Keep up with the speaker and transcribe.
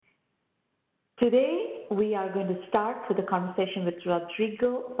Today, we are going to start with a conversation with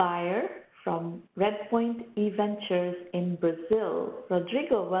Rodrigo Bayer from Redpoint eVentures in Brazil.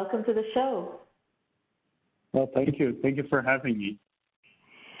 Rodrigo, welcome to the show. Well, thank you. Thank you for having me.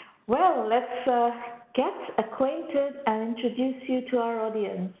 Well, let's get acquainted and introduce you to our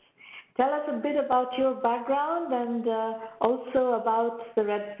audience. Tell us a bit about your background and also about the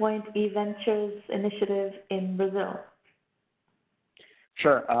Redpoint eVentures initiative in Brazil.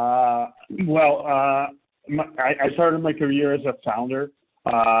 Sure. I started my career as a founder.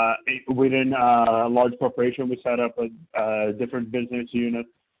 Within a large corporation, we set up a different business unit.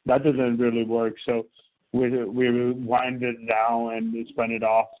 That didn't really work, so we wound it down and spun it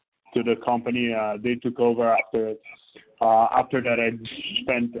off to the company. They took over after. After that, I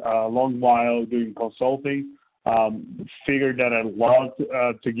spent a long while doing consulting. Figured that I loved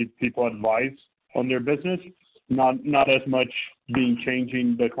to give people advice on their business, not as much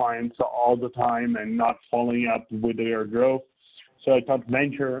changing the clients all the time and not following up with their growth. So I thought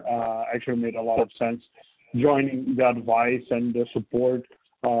venture actually made a lot of sense, joining the advice and the support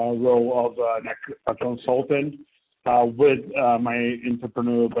role of a consultant with my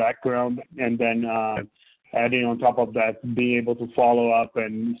entrepreneurial background, and then adding on top of that, being able to follow up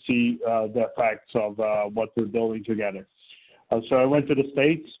and see the effects of what we're building together. So I went to the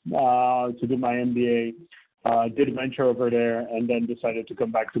States to do my MBA, did venture over there, and then decided to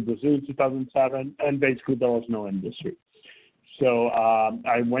come back to Brazil in 2007, and basically there was no industry. So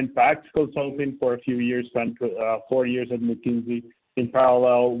I went back to consulting for a few years, spent 4 years at McKinsey. In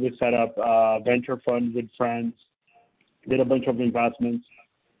parallel, we set up a venture fund with friends, did a bunch of investments,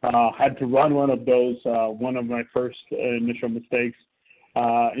 had to run one of those, one of my first initial mistakes,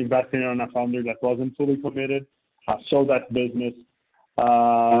 investing on a founder that wasn't fully committed, sold that business,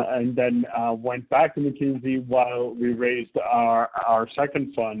 and then went back to McKinsey while we raised our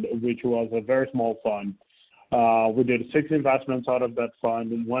second fund, which was a very small fund. We did 6 investments out of that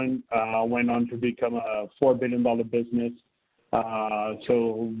fund, and one went on to become a $4 billion business.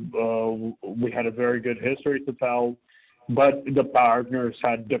 So we had a very good history to tell, but the partners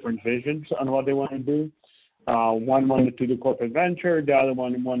had different visions on what they want to do. One wanted to do corporate venture, the other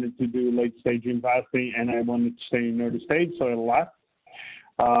one wanted to do late stage investing, and I wanted to stay in early stage, so I left.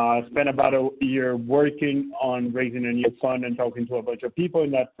 Spent about a year working on raising a new fund and talking to a bunch of people. In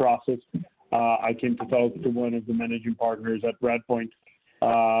that process, I came to talk to one of the managing partners at Redpoint,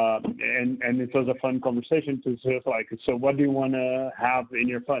 and it was a fun conversation to say, like, so what do you want to have in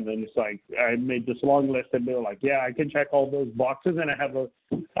your fund? And it's like, I made this long list, and they were like, yeah, I can check all those boxes, and I have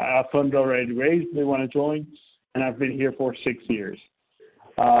a fund already raised. They want to join, and I've been here for 6 years.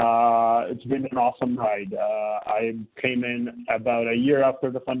 It's been an awesome ride. I came in about a year after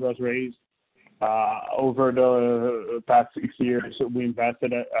the fund was raised. Over the past 6 years, we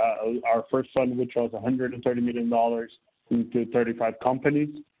invested our first fund, which was $130 million into 35 companies.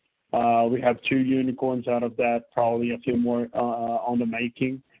 We have 2 unicorns out of that, probably a few more on the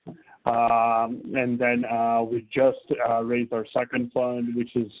making. And then we just raised our second fund,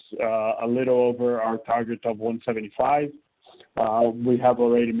 which is a little over our target of 175. We have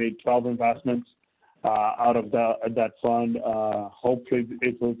already made 12 investments out of that fund. Hopefully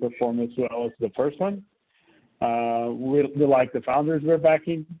it will perform as well as the first one. We like the founders we're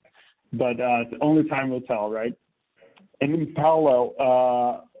backing, but only time will tell, right? And in parallel,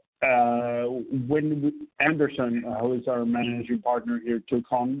 when Anderson, who is our managing partner here, took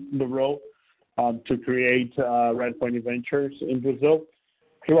on the role to create Redpoint eVentures in Brazil,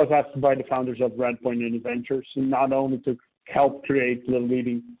 he was asked by the founders of Redpoint eVentures not only to help create the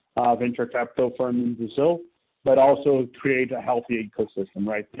leading venture capital firm in Brazil, but also create a healthy ecosystem,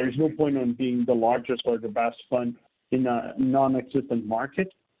 right? There's no point on being the largest or the best fund in a non-existent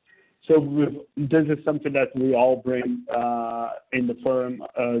market. So this is something that we all bring in the firm,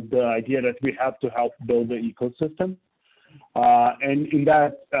 the idea that we have to help build the ecosystem. And in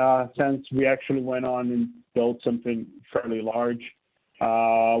that sense, we actually went on and built something fairly large.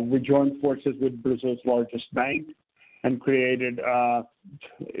 We joined forces with Brazil's largest bank and created,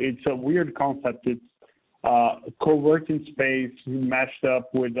 it's a weird concept. It's co-working space mashed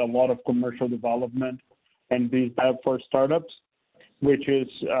up with a lot of commercial development and biz dev for startups, which is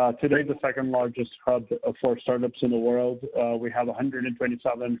today the second largest hub for startups in the world. We have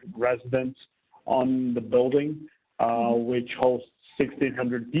 127 residents on the building, which hosts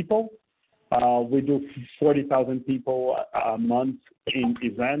 1,600 people. We do 40,000 people a month in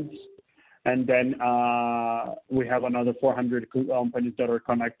events. And then we have another 400 companies that are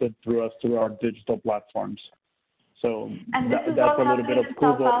connected through us through our digital platforms. So that's a little bit of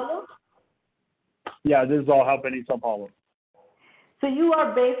Google. Sao Paulo? Yeah, this is all happening in Sao Paulo. So you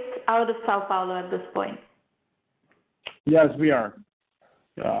are based out of Sao Paulo at this point? Yes, we are.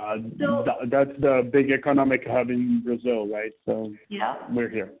 So, That's the big economic hub in Brazil, right? So yeah. we're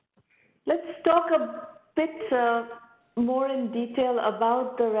here. Let's talk a bit more in detail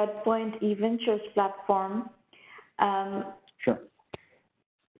about the Redpoint eVentures platform. Sure.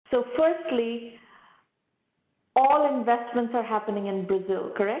 So firstly, all investments are happening in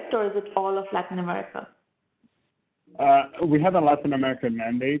Brazil, correct? Or is it all of Latin America? We have a Latin American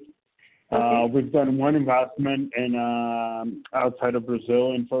mandate. Okay. We've done one investment in outside of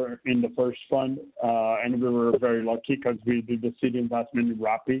Brazil in the first fund, and we were very lucky because we did the seed investment in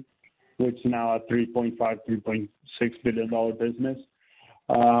Rappi, which is now a $3.6 billion business.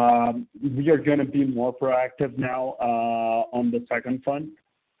 We are going to be more proactive now on the second fund.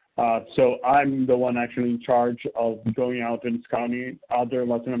 So I'm the one actually in charge of going out and scouting other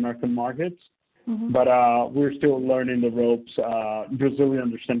Latin American markets. Mm-hmm. But we're still learning the ropes. Brazil, we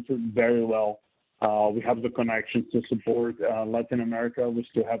understand very well. We have the connections to support Latin America. We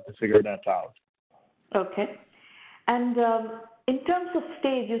still have to figure that out. Okay. And in terms of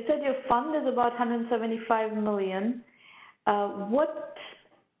stage, you said your fund is about 175 million. What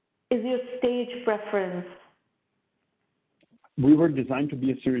is your stage preference? We were designed to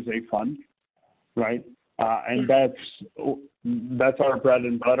be a Series A fund, right? And that's our bread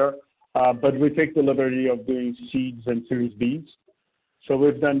and butter. But we take the liberty of doing seeds and Series Bs. So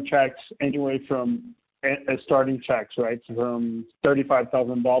we've done checks anyway from starting checks, right, from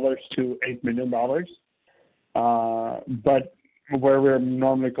 $35,000 to $8 million. But where we're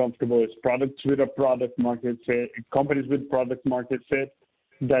normally comfortable is products with a product market fit, companies with product market fit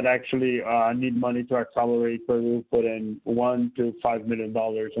that actually need money to accelerate, where we'll put in $1 to $5 million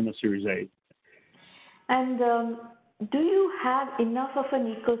on a Series A. And do you have enough of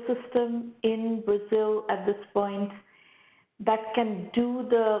an ecosystem in Brazil at this point that can do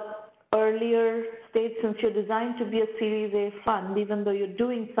the earlier stage, since you're designed to be a Series A fund, even though you're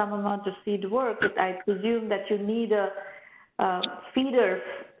doing some amount of seed work? I presume that you need a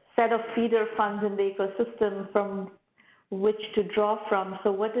set of feeder funds in the ecosystem from which to draw from.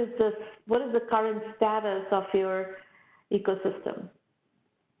 So what is the current status of your ecosystem?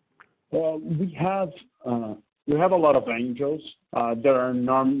 Well, we have a lot of angels that are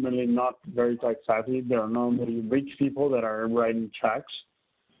normally not very tech savvy. They are normally rich people that are writing checks,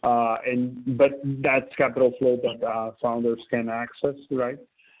 but that's capital flow that founders can access, right?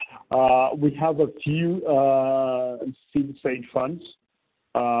 We have a few seed stage funds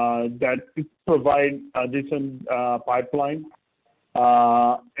that provide a decent pipeline,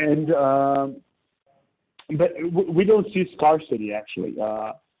 but we don't see scarcity actually.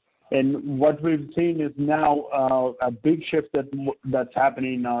 And what we've seen is now a big shift that's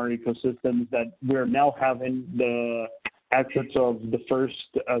happening in our ecosystem is that we're now having the exits of the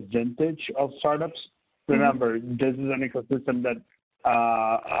first vintage of startups. Remember, this is an ecosystem that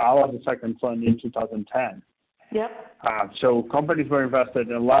I was the second fund in 2010. Yep. So companies were invested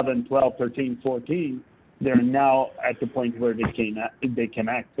in 11, 12, 13, 14. They're now at the point where they can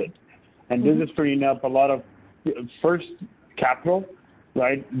exit. And this is freeing up a lot of first capital.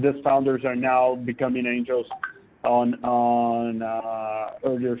 Right, these founders are now becoming angels on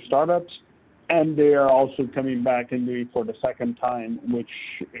earlier startups, and they are also coming back and doing for the second time, which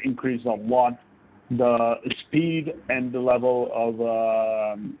increases a lot the speed and the level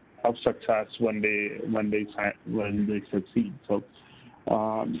of success when they succeed. So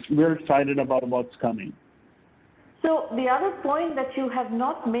we're excited about what's coming. So the other point that you have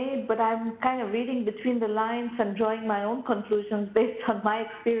not made, but I'm kind of reading between the lines and drawing my own conclusions based on my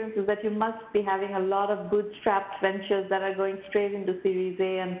experience, is that you must be having a lot of bootstrapped ventures that are going straight into Series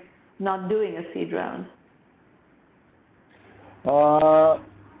A and not doing a seed round.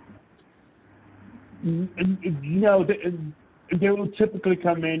 No, they will typically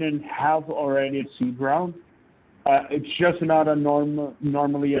come in and have already a seed round. It's just not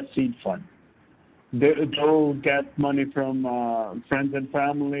normally a seed fund. They'll get money from friends and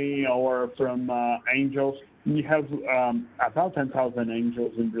family or from angels. We have about 10,000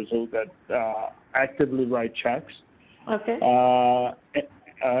 angels in Brazil that actively write checks. Okay.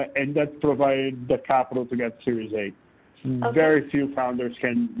 And that provide the capital to get Series A. Okay. Very few founders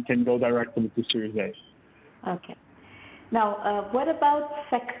can go directly to Series A. Okay. Now, what about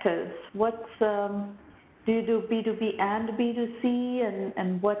sectors? Do you do B2B and B2C,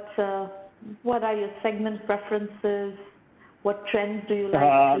 and what are your segment preferences? What trends do you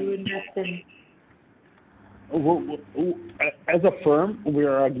like to invest in? As a firm, we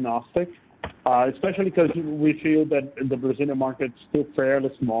are agnostic, especially because we feel that the Brazilian market is still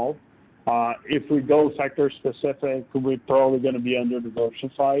fairly small. If we go sector specific, we're probably going to be under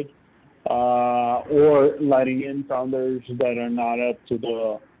diversified, or letting in founders that are not up to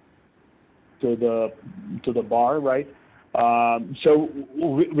the bar, right? So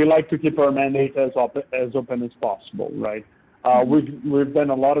we like to keep our mandate as open as possible, right? We've done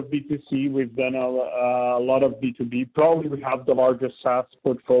a lot of B2C, we've done a lot of B2B. Probably we have the largest SaaS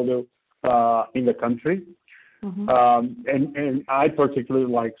portfolio in the country. And I particularly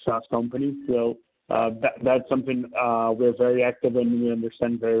like SaaS companies, so that's something we're very active in, we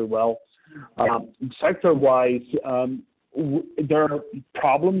understand very well. Sector-wise, there are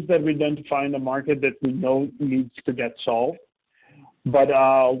problems that we identify in the market that we know needs to get solved. But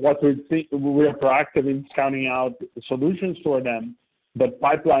what we are proactive in scouting out solutions for them. But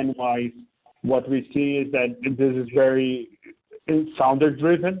pipeline-wise, what we see is that this is very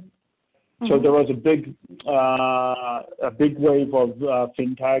founder-driven. So there was a big wave of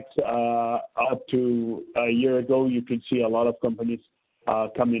fintechs up to a year ago. You could see a lot of companies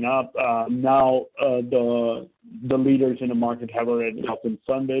coming up. Now the leaders in the market have already gotten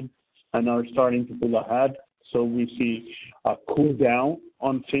funded and are starting to pull ahead. So we see a cool down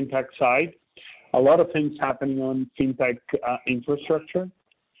on fintech side. A lot of things happening on fintech infrastructure.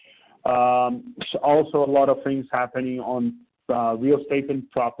 So also a lot of things happening on real estate and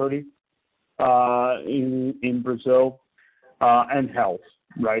property in Brazil, and health,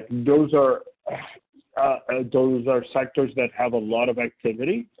 right? Those are sectors that have a lot of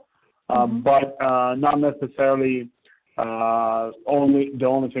activity, but not necessarily the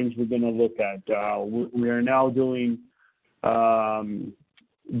only things we're going to look at. We are now doing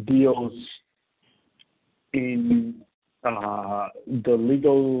deals in the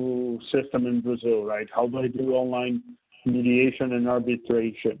legal system in Brazil, right? How do I do online mediation and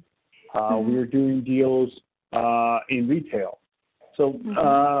arbitration? We're doing deals in retail. So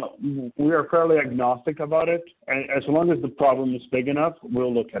we are fairly agnostic about it. And as long as the problem is big enough,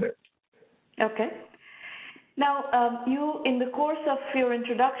 we'll look at it. Okay. Now, you, in the course of your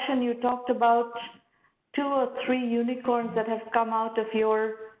introduction, you talked about 2 or 3 unicorns that have come out of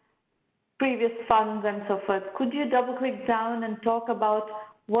your previous funds and so forth. Could you double click down and talk about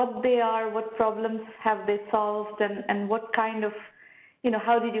what they are, what problems have they solved, and what kind of,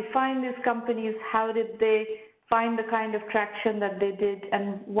 how did you find these companies? How did they find the kind of traction that they did,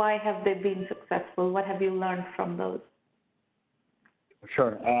 and why have they been successful? What have you learned from those?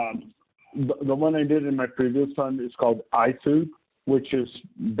 Sure. The one I did in my previous fund is called iFood, which is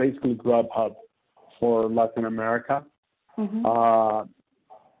basically Grubhub for Latin America. I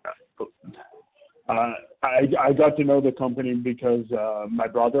got to know the company because my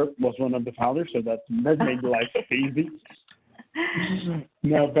brother was one of the founders, so that made life easy.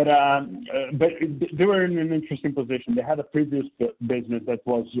 No, but they were in an interesting position. They had a previous business that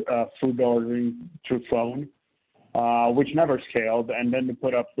was food ordering through phone, which never scaled, and then they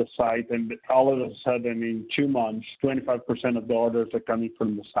put up the site, and all of a sudden, in 2 months, 25% of the orders are coming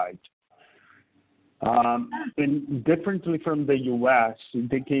from the site. And differently from the U.S.,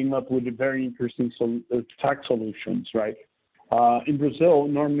 they came up with a very interesting tech solutions, right? In Brazil,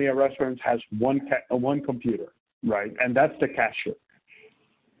 normally a restaurant has one computer, right? And that's the cashier.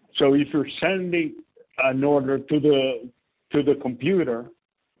 So if you're sending an order to the computer,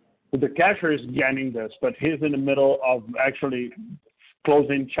 the cashier is getting this, but he's in the middle of actually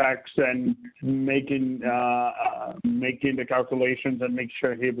closing checks and making the calculations and make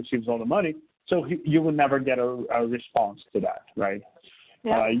sure he receives all the money. So you will never get a response to that, right?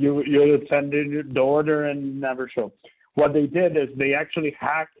 Yeah. You would send in the order and never show. What they did is they actually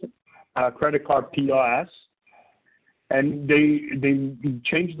hacked a credit card POS, and they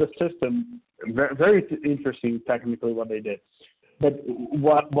changed the system. Very, very interesting technically what they did. But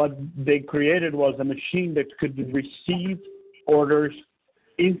what they created was a machine that could receive orders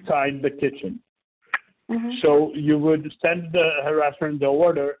inside the kitchen. So you would send the restaurant the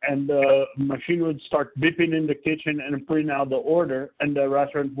order, and the machine would start beeping in the kitchen and putting out the order, and the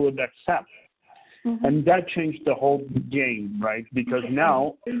restaurant would accept. And that changed the whole game, right? Because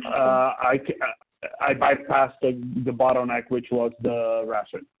now I bypassed the bottleneck, which was the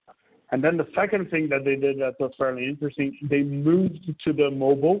restaurant. And then the second thing that they did that was fairly interesting, they moved to the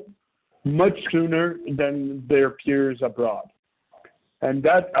mobile much sooner than their peers abroad. And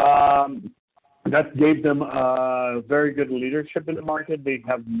that gave them very good leadership in the market. They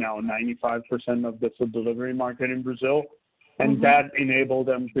have now 95% of the food delivery market in Brazil. And that enabled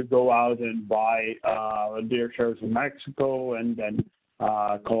them to go out and buy their shares in Mexico and then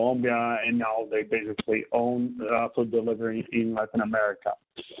Colombia. And now they basically own food delivery in Latin America.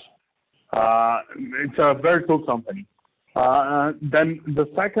 It's a very cool company. Then the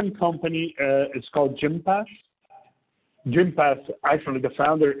second company is called GymPass. GymPass, actually, the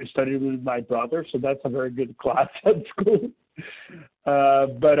founder studied with my brother, so that's a very good class at school.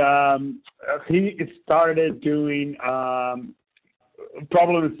 But he started doing,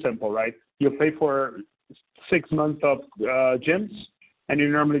 problem is simple, right? You pay for 6 months of gyms, and you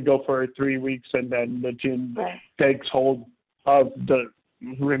normally go for 3 weeks, and then the gym takes hold of the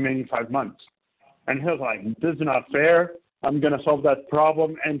remaining 5 months. And he was like, this is not fair. I'm going to solve that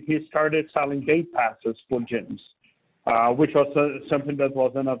problem. And he started selling day passes for gyms, which was something that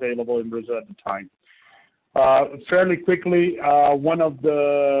wasn't available in Brazil at the time. Fairly quickly, one of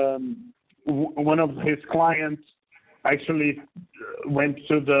his clients actually went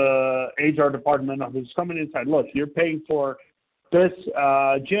to the HR department of his company and said, look, you're paying for this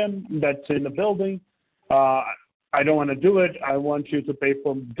gym that's in the building. I don't want to do it. I want you to pay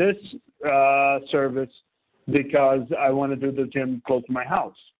for this service because I want to do the gym close to my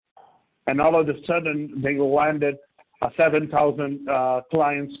house. And all of a sudden, they landed a 7,000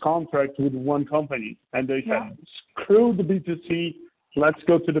 clients contract with one company. And they said, screw the B2C, let's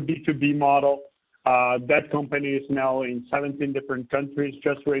go to the B2B model. That company is now in 17 different countries,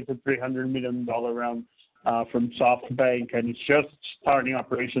 just raised a $300 million round from SoftBank, and it's just starting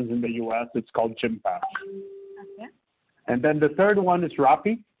operations in the U.S. It's called GymPass. Okay. And then the third one is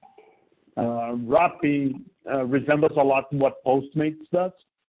Rappi. Rappi resembles a lot what Postmates does.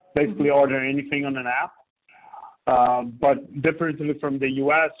 Basically, order anything on an app. But differently from the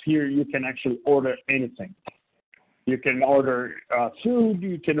U.S., here you can actually order anything. You can order food,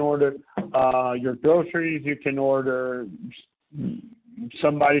 you can order your groceries, you can order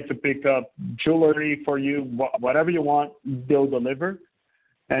somebody to pick up jewelry for you, whatever you want, they'll deliver.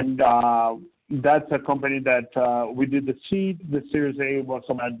 And that's a company that we did the seed. The Series A was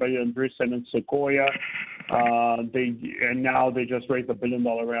led by Andreessen and Sequoia. And now they just raised $1 billion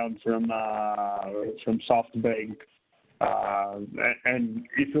round from SoftBank. And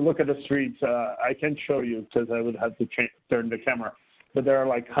if you look at the streets, I can't show you because I would have to turn the camera. But there are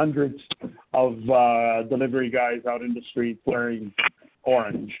like hundreds of delivery guys out in the street wearing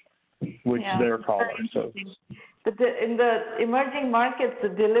orange, which their color. So. But in the emerging markets, the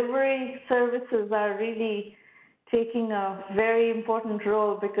delivery services are really taking a very important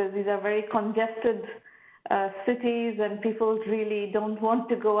role because these are very congested cities, and people really don't want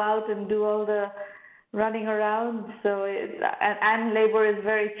to go out and do all the running around. So and labor is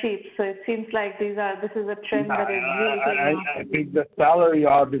very cheap. So it seems like this is a trend that is really taking off. I think the salary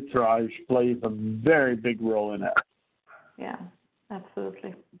arbitrage plays a very big role in that. Yeah,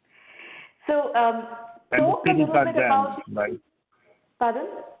 absolutely. So talk a little bit about. Right? Pardon?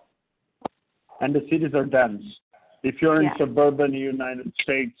 And the cities are dense. If you're in suburban United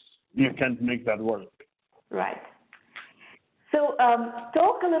States, you can't make that work. Right. So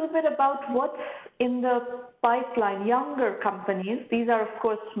talk a little bit about what's in the pipeline, younger companies. These are, of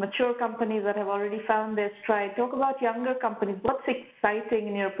course, mature companies that have already found their stride. Talk about younger companies. What's exciting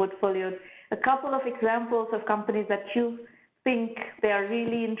in your portfolio? A couple of examples of companies that you think they are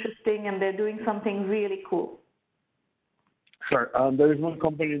really interesting and they're doing something really cool. Sure. There is one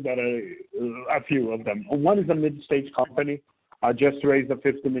company that a few of them. One is a mid-stage company. Just raised a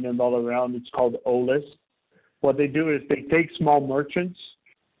 $50 million round. It's called OList. What they do is they take small merchants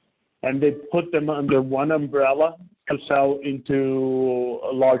and they put them under one umbrella to sell into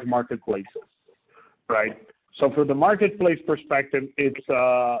large marketplaces, right? So for the marketplace perspective,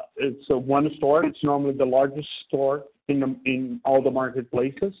 it's one store. It's normally the largest store in all the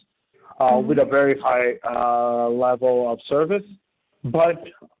marketplaces with a very high level of service. But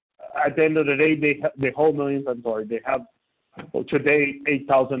at the end of the day, they hold no inventory. They have today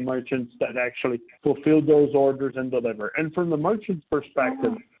 8,000 merchants that actually fulfill those orders and deliver. And from the merchant's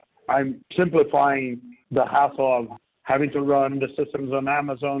perspective, I'm simplifying the hassle of having to run the systems on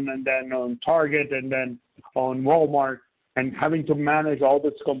Amazon and then on Target and then on Walmart and having to manage all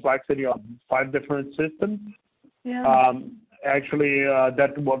this complexity of 5 different systems. Actually,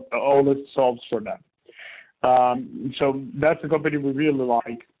 that's what OList solves for them. So that's a company we really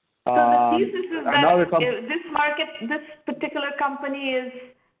like. So the thesis is that this particular company is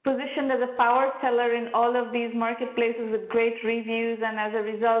positioned as a power seller in all of these marketplaces with great reviews, and as a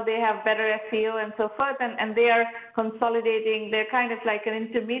result, they have better SEO and so forth, and they are consolidating. They're kind of like an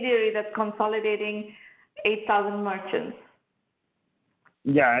intermediary that's consolidating 8,000 merchants.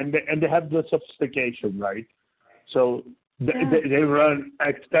 Yeah, and they have the sophistication, right? So they run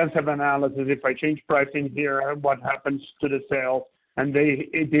extensive analysis. If I change pricing here, what happens to the sale? And they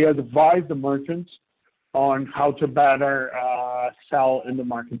advise the merchants on how to better sell in the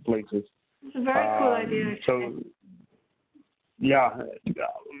marketplaces. It's a very cool idea. Yeah,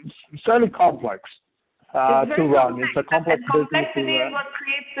 fairly complex to run. It's a complex business to complexity run. is what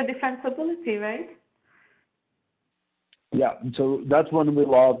creates the defensibility, right? Yeah, so that's one we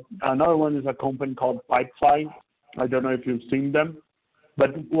love. Another one is a company called Pipefy. I don't know if you've seen them,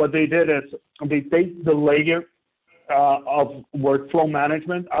 but what they did is they take the layer of workflow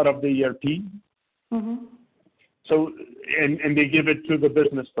management out of the ERP. Mm-hmm. So, and they give it to the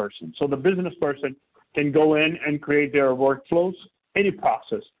business person. So the business person can go in and create their workflows, any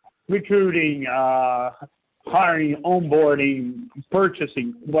process, recruiting, hiring, onboarding,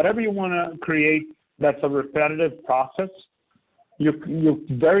 purchasing, whatever you want to create that's a repetitive process. You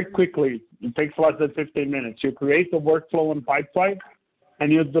very quickly, it takes less than 15 minutes. You create the workflow in Pipefy,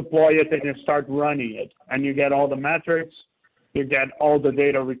 and you deploy it and you start running it. And you get all the metrics, you get all the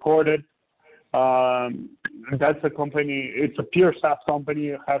data recorded. That's a company, it's a pure SaaS company.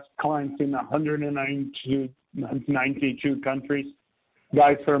 It has clients in 192 countries.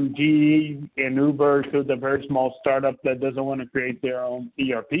 Guys from GE and Uber to the very small startup that doesn't want to create their own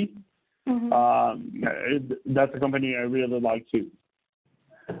ERP. Mm-hmm. That's a company I really like too.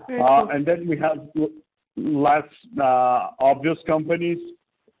 Cool. And then we have less obvious companies,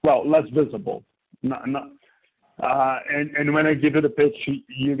 well, less visible. And when I give you the pitch,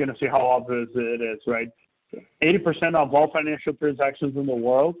 you're going to see how obvious it is, right? 80% of all financial transactions in the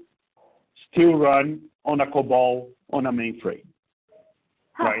world still run on a COBOL on a mainframe,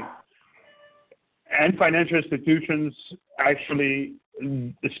 right? And financial institutions actually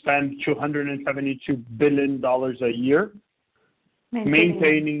spend $272 billion a year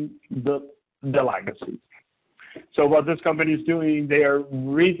maintaining the legacy. So what this company is doing, they are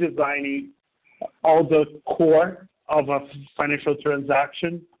redesigning all the core of a financial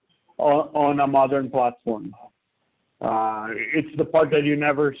transaction on a modern platform. It's the part that you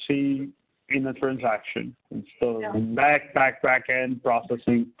never see in a transaction. It's the back end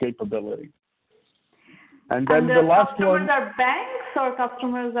processing capability. And then the last one. Customers are banks or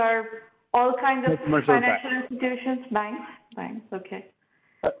customers are all kinds of financial institutions? Banks, okay.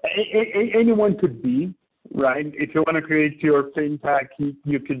 Anyone could be, right? If you want to create your fintech,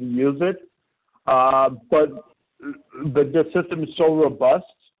 you can use it. But the system is so robust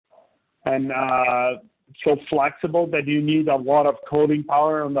and so flexible that you need a lot of coding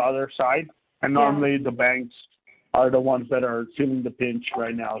power on the other side. And normally the banks are the ones that are feeling the pinch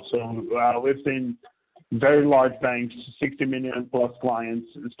right now. So we've seen very large banks, 60 million plus clients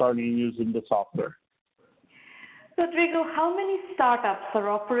starting using the software. Rodrigo, how many startups are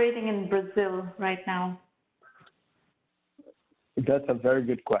operating in Brazil right now? That's a very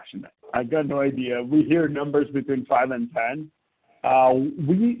good question. I got no idea. We hear numbers between 5 and 10.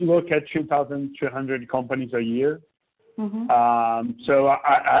 We look at 2,200 companies a year. Mm-hmm. So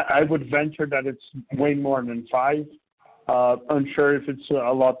I would venture that it's way more than 5. Unsure if it's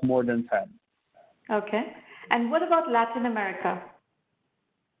a lot more than 10. Okay. And what about Latin America?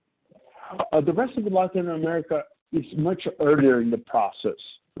 The rest of Latin America is much earlier in the process,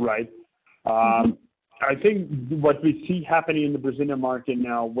 right? Mm-hmm. I think what we see happening in the Brazilian market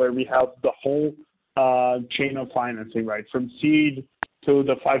now, where we have the whole chain of financing, right, from seed to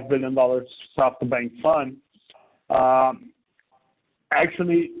the $5 billion SoftBank fund,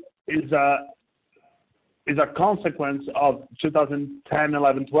 actually is a consequence of 2010,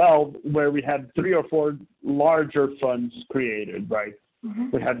 11, 12, where we had 3 or 4 larger funds created, right? Mm-hmm.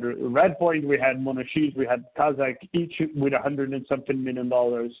 We had Redpoint, we had Monoshees, we had Kazakh, each with $100 and something million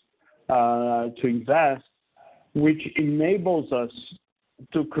to invest, which enables us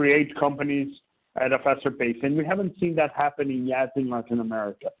to create companies at a faster pace. And we haven't seen that happening yet in Latin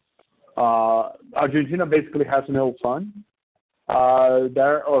America. Argentina basically has no fund.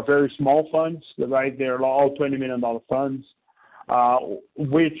 There are very small funds, right? They're all $20 million funds,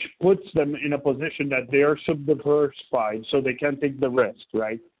 which puts them in a position that they are sub-diversified, so they can take the risk,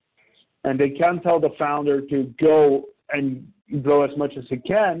 right? And they can tell the founder to go and grow as much as he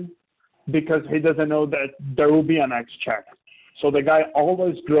can because he doesn't know that there will be a next check. So the guy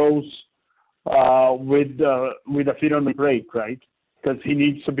always grows with a feet on the brake, right? Because he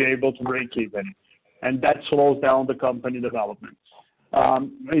needs to be able to break even. And that slows down the company development.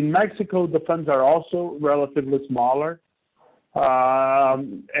 In Mexico, the funds are also relatively smaller.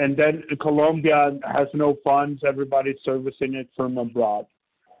 And then Colombia has no funds. Everybody's servicing it from abroad.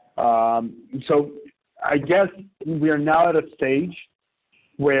 So I guess we are now at a stage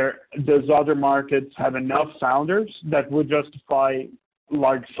where those other markets have enough founders that would justify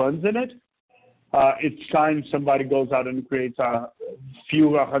large funds in it. It's time somebody goes out and creates a few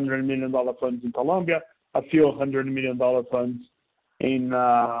 $100 million funds in Colombia, a few $100 million funds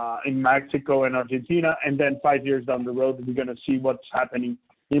in Mexico and Argentina, and then 5 years down the road, we're going to see what's happening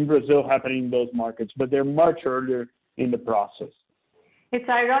in Brazil, happening in those markets. But they're much earlier in the process. It's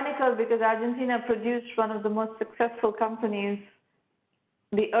ironical because Argentina produced one of the most successful companies,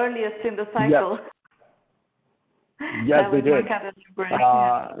 the earliest in the cycle. Yes, they did.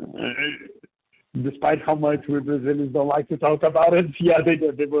 Despite how much we Brazilians don't like to talk about it, yeah, they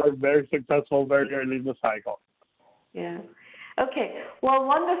did. They were very successful very early in the cycle. Yeah. Okay. Well,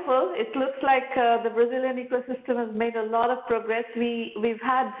 wonderful. It looks like the Brazilian ecosystem has made a lot of progress. We've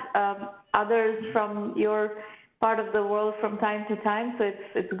had others from your part of the world from time to time, so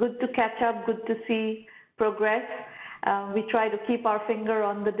it's good to catch up, good to see progress. We try to keep our finger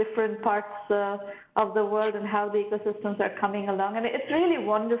on the different parts of the world and how the ecosystems are coming along. And it's really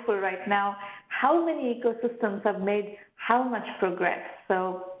wonderful right now how many ecosystems have made how much progress.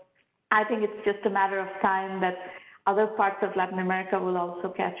 So I think it's just a matter of time that other parts of Latin America will also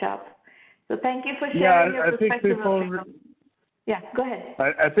catch up. So thank you for sharing your perspective. Yeah, go ahead.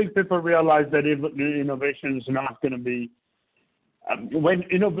 I think people realize that innovation is not going to be when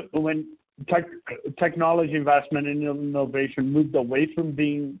technology investment and innovation moved away from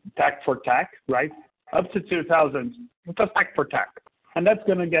being tech for tech, right? Up to 2000, it was tech for tech, and that's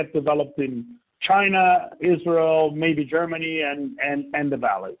going to get developed in China, Israel, maybe Germany, and the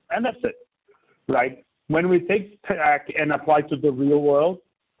Valley, and that's it, right? When we take tech and apply to the real world,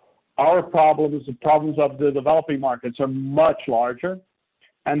 our problems, the problems of the developing markets are much larger,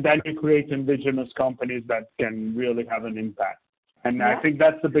 and then you create indigenous companies that can really have an impact. And yeah. I think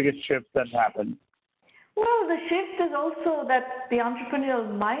that's the biggest shift that happened. Well, the shift is also that the entrepreneurial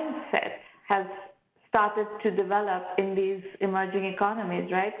mindset has started to develop in these emerging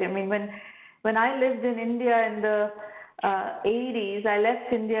economies, right? I mean, when I lived in India in the 80s, I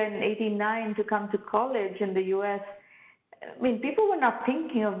left India in 89 to come to college in the US. I mean, people were not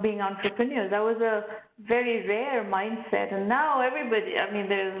thinking of being entrepreneurs. That was a very rare mindset. And now everybody, I mean,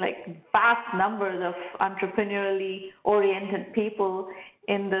 there's like vast numbers of entrepreneurially oriented people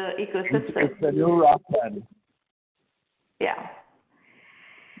in the ecosystem. It's the new rock band. Yeah.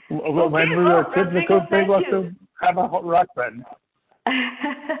 Well, when we were kids, the cool thing was to have a rock band.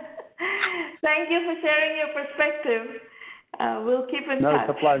 Thank you for sharing your perspective. We'll keep in touch. No, it's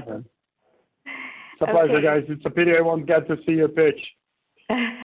a pleasure. It's a pleasure, guys. It's a pity I won't get to see your pitch.